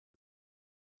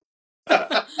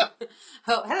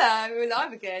Oh, hello, we're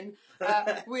live again.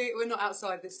 We're not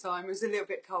outside this time. It was a little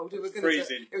bit cold. It was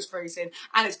freezing.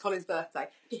 And it's Colin's birthday.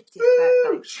 50th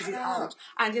birthday. Because he's old.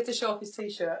 And he had to show off his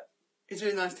t-shirt. It's a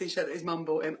really nice t-shirt that his mum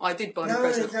bought him. I did buy him a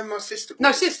present. No, my sister.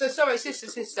 No, sister. Sorry,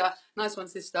 sister. Nice one,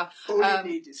 sister. All you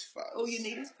need is fuzz. All you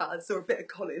need is fuzz or a bit of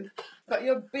Colin. But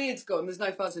your beard's gone. There's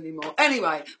no fuzz anymore.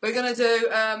 Anyway, we're going to do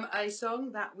a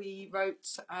song that we wrote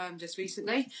just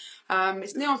recently.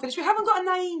 It's near unfinished. We haven't got a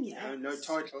name yet. No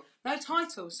title. No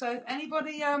title. So if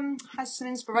anybody has some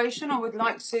inspiration or would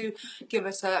like to give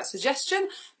us a suggestion,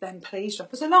 then please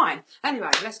drop us a line.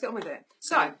 Anyway, let's get on with it.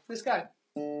 So, let's go.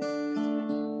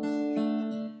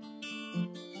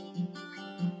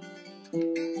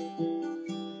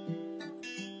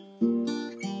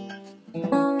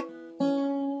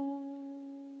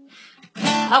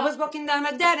 I was walking down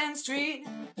a dead-end street,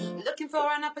 looking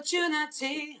for an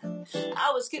opportunity.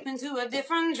 I was skipping to a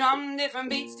different drum, different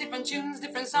beats, different tunes,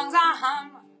 different songs I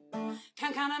hum.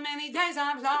 Can't count how many days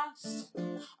I've lost,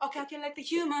 or calculate the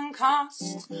human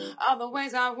cost of the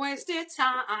ways I've wasted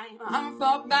time.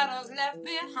 Unfought battles left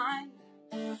behind.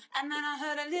 And then I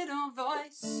heard a little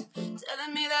voice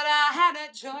telling me that I had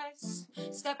a choice.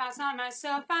 Step outside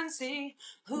myself and see,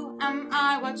 who am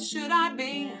I, what should I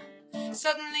be?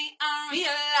 Suddenly I'm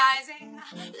realizing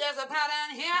there's a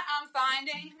pattern here I'm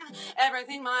finding.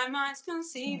 Everything my mind's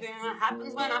conceiving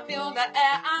happens when I feel the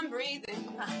air I'm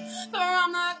breathing.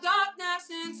 From the darkness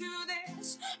into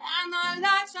this, and the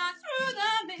light shines through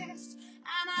the mist,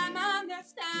 and I'm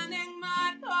understanding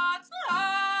my thoughts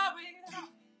are real.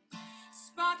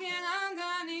 Sparking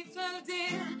underneath the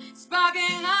deer,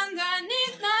 sparking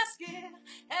underneath my skin.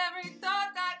 Every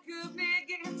thought that could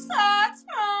begin starts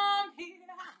from here.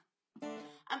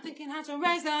 I'm thinking how to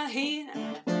raise the heat.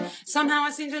 Somehow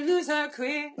I seem to lose her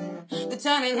quick. The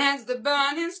turning heads, the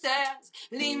burning stairs.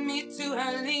 Lead me to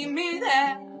her, lead me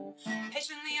there.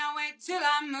 Patiently I wait till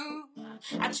I move.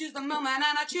 I choose the moment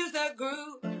and I choose the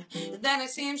groove. Then it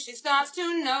seems she starts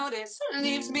to notice.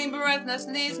 Leaves me breathless,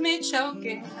 leaves me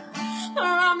choking.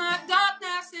 From the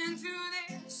darkness into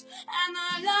this, and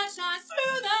the light shines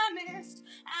through the mist,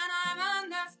 and I'm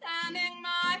understanding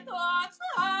my thoughts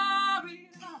are real.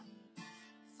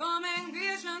 Forming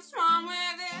visions from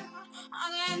within,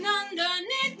 and then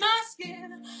underneath my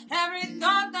skin. Every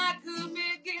thought that could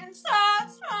begin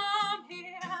starts from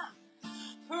here.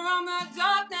 From the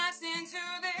darkness into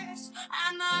this,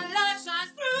 and the light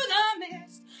shines through the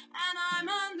mist, and I'm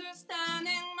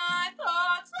understanding my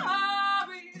thoughts are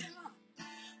real.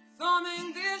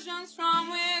 Forming visions from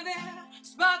within,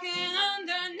 sparking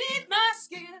underneath my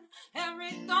skin.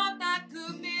 Every thought that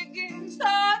could begin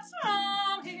starts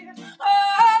from here.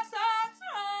 Oh, starts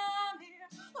from here.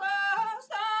 Oh,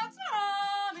 starts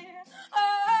from here.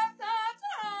 Oh, starts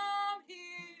from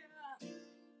here.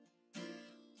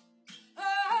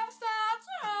 Oh, starts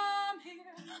from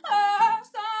here. Oh,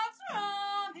 starts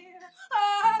from here.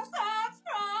 Oh, starts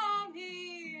from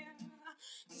here.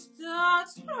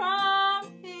 Starts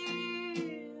from here.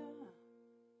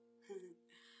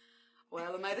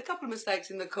 Well, I made a couple of mistakes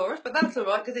in the chorus, but that's all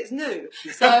right because it's new.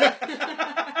 So, so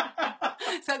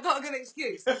I've got a good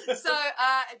excuse. So,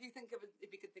 if you could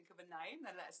think of a name,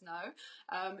 then let us know.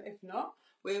 If not,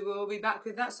 we will be back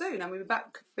with that soon, and we'll be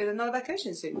back with another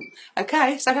vacation soon.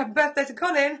 Okay. So, happy birthday to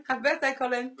Colin. Happy birthday,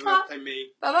 Colin. Happy birthday,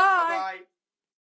 me. Bye bye. Bye bye.